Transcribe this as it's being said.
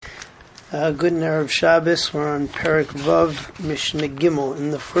Good Erev Shabbos. We're on Perek Vav, Mishnah Gimel.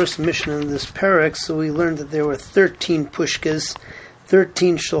 In the first Mishnah in this Perek, so we learned that there were 13 pushkas,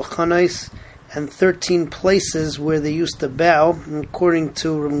 13 shulchanais, and 13 places where they used to bow. And according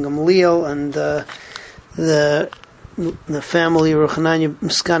to Rabbi Gamliel and the family Ruchananya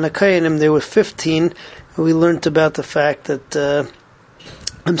Miskana Kayanim, there were 15. We learned about the fact that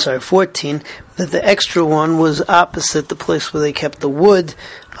 14, that the extra one was opposite the place where they kept the wood,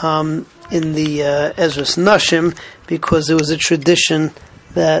 in the Ezras Nashim, because there was a tradition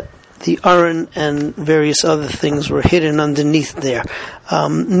that the Aron and various other things were hidden underneath there.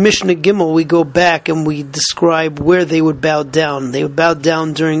 Mishnah Gimel, we go back and we describe where they would bow down. They would bow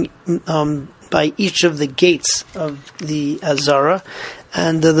down during by each of the gates of the Azara,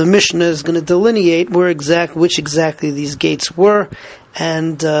 and the Mishnah is going to delineate which exactly these gates were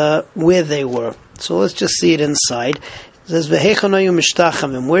and where they were. So let's just see it inside. It says,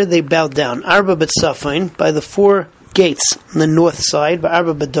 where they bowed down. Arba b'tzafain, by the 4 gates on the north side,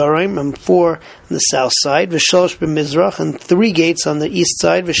 Arba b'darim, and 4 on the south side, V'shalosh b'mizrach, and 3 gates on the east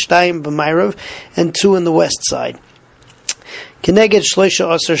side, V'shtayim b'mayrav, and 2 on the west side. Keneged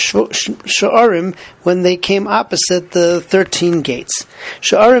shloisha asar sha'arim, when they came opposite the 13 gates.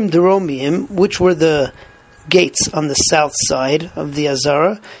 Sha'arim deromiyim, which were the gates on the south side of the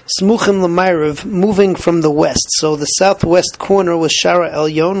Azara, Smuchim l'mayrav, moving from the west. So the southwest corner was Shara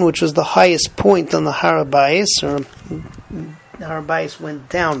Elyon, which was the highest point on the Har HaBayis, or the Har HaBayis went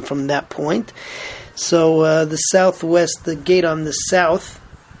down from that point. So the southwest, the gate on the south,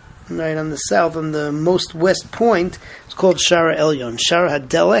 right on the south, on the most west point, it's called Shara Elyon. Shara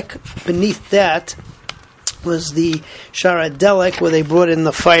Hadelek, beneath that was the Shara Delek, where they brought in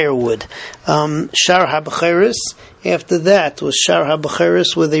the firewood. Shara HaBecheres, after that was Shara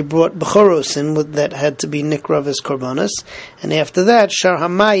HaBecheres, where they brought Bechoros in that had to be Nikrav as Korbanos. And after that, Shar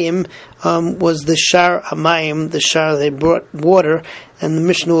HaMayim was the Shar HaMayim, the Shar they brought water, and the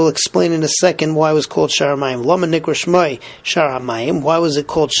Mishnah will explain in a second why it was called Shar HaMayim. Lama Nikra Shmoi Shar HaMayim, why was it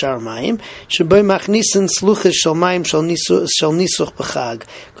called Shar HaMayim? Shebay Machnisin Sluchis Shal Mayim Shal Nisuch B'Chag,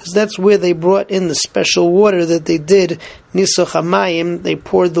 because that's where they brought in the special water that they did, Nisuch HaMayim, they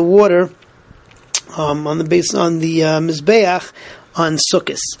poured the water on the Mizbeach on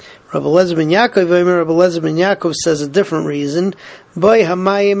Sukkos. Rabbi Eliezer ben Yaakov says a different reason. Boy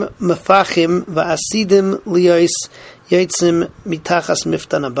hamayim mefachim va'asidim liyos yotzim mitachas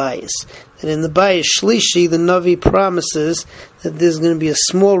miftan habayis. And in the Bayis Shlishi, the Navi promises that there's going to be a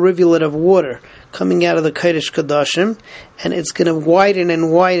small rivulet of water coming out of the Kodesh Kodashim, and it's going to widen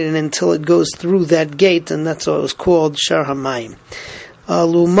and widen until it goes through that gate, and that's why it was called Shar HaMayim.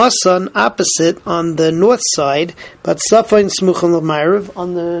 Lumasan, opposite, on the north side, but Safain Smuchim l'Mayrav,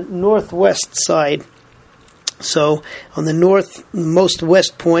 on the northwest side. So, on the most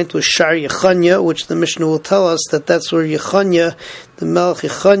west point was Shar Yechanya, which the Mishnah will tell us that that's where Yechanya, the Melech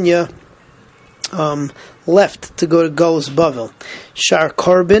Yechanya, left to go to Golus Bavel. Shar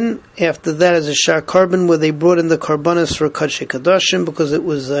Korban, after that is a Shar Korban where they brought in the Korbanos for Kodesh Kodashim, because it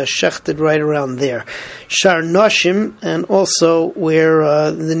was shechted right around there. Shar Nashim, and also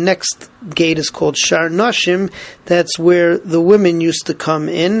where the next gate is called Shar Nashim, that's where the women used to come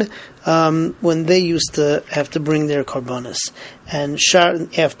in when they used to have to bring their Korbanos. And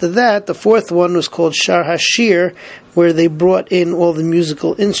after that, the 4th one was called Shar Hashir, where they brought in all the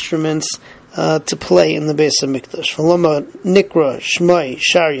musical instruments to play in the Beis HaMikdash. V'lama Nikra Shmai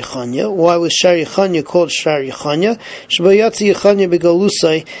Shar Yechanya. Why was Shar Yechanya called Shar Yechanya? Shbayatzi Yechanya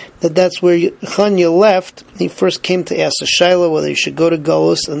begalusai, that's where Yechanya left. He first came to ask a Shaila whether he should go to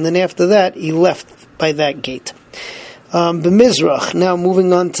Galus, and then after that he left by that gate. B'mizrach, now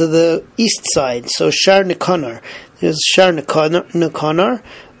moving on to the east side. So Shar Nekanar. There's Shar Nekanar.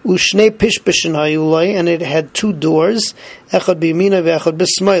 Ushnei Pishpishin Hayulai, and it had 2 doors. Echad b'yamina ve'echad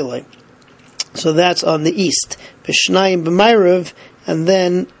b'smailai. So that's on the east. Bishnayim b'mayrav, and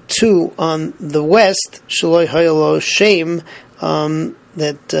then 2 on the west, Shaloi Hayalo Shem,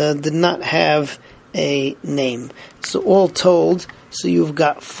 that did not have a name. So all told, so you've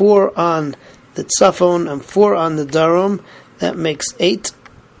got 4 on the Tzafon and 4 on the Darom. That makes 8.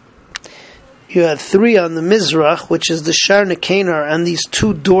 You have 3 on the Mizrach, which is the Shar Nekanar, and these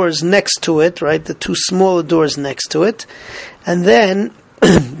 2 doors next to it, right? The 2 smaller doors next to it. And then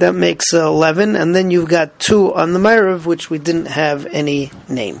that makes 11, and then you've got 2 on the Mayrav, which we didn't have any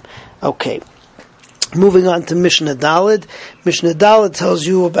name. Okay. Moving on to Mishnah Daled. Mishnah Daled tells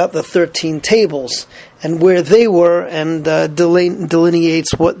you about the 13 tables and where they were, and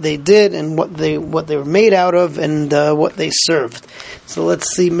delineates what they did and what they were made out of and what they served. So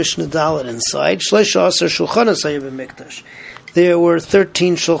let's see Mishnah Daled inside. Shleisha Asar Shulchanos Hayu b'Mikdash. there were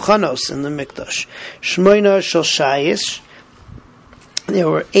 13 shulchanos in the mikdash. Shmoina shel shayish, there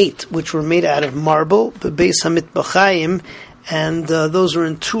were 8 which were made out of marble, bebeis hamitbachayim, and those were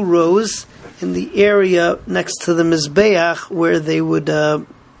in 2 rows in the area next to the mizbeach where they would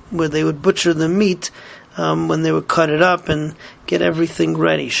butcher the meat when they would cut it up and get everything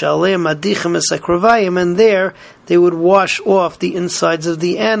ready. Shaleim adichem esakravayim, and there they would wash off the insides of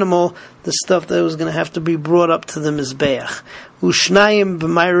the animal, the stuff that was going to have to be brought up to the mizbeach. Ushnayim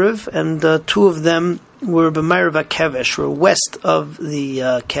b'mayrav, and 2 of them were b'mayrav hakevesh, were west of the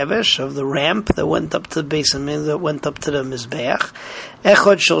kevesh, of the ramp that went up to the base and that went up to the mizbeach.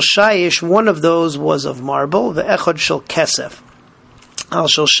 Echad shel shayish, one of those was of marble. Ve'echad shel kesef. Al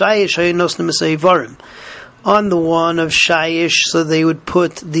shel shayish hayu nosnim esayvarim. On the one of shayish, so they would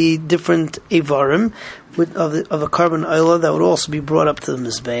put the different avarim of a carbon oil that would also be brought up to the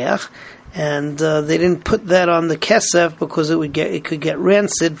mizbeach, and they didn't put that on the kesef because it could get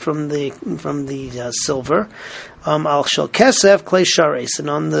rancid from the silver. Al shel kesef klei sharis, and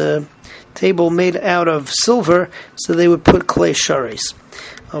on the table made out of silver, so they would put klei sharis.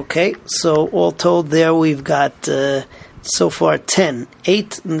 Okay, so all told, there we've got so far 10,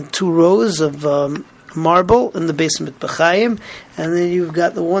 8 in the 2 rows of marble in the basement b'chaim, and then you've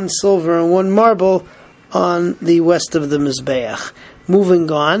got the 1 silver and 1 marble on the west of the mizbeach.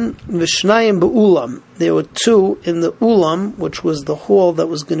 Moving on, v'shnayim b'ulam, there were 2 in the ulam, which was the hall that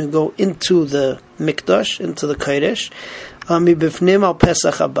was going to go into the mikdash, into the kodesh, mibifnim al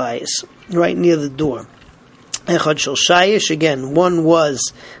pesach habayis, right near the door. Echad shel shayish, again, 1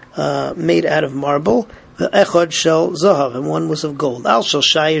 was made out of marble. The echad shel zahav, and 1 was of gold. Al shel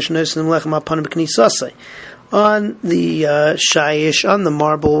shayish nosim lechem apanim b'knisasei. On the shayish, on the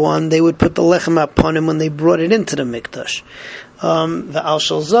marble one, they would put the lechem apanim when they brought it into the mikdash. The al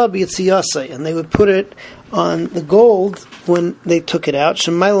shel zahav yitziyasei, and they would put it on the gold when they took it out.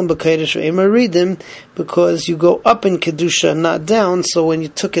 Shemaylam b'kodesh ve'emaridim, because you go up in kedusha, not down. So when you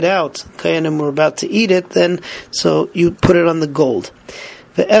took it out, kayanim were about to eat it, then so you put it on the gold.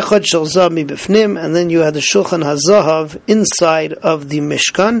 The echad shel zahav mibifnim, and then you had the shulchan hazahav inside of the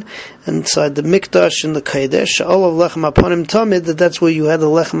mishkan, inside the mikdash in the kodesh. All of lechem aponim tamid, that's where you had the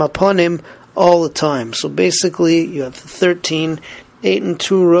lechem aponim all the time. So basically, you have the 13, 8 in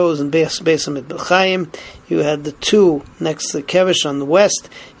 2 rows in Beis Hamikdash. You had the 2 next to the kevesh on the west.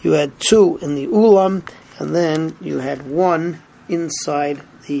 You had 2 in the ulam, and then you had 1 inside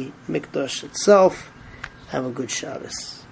the mikdash itself. Have a good Shabbos.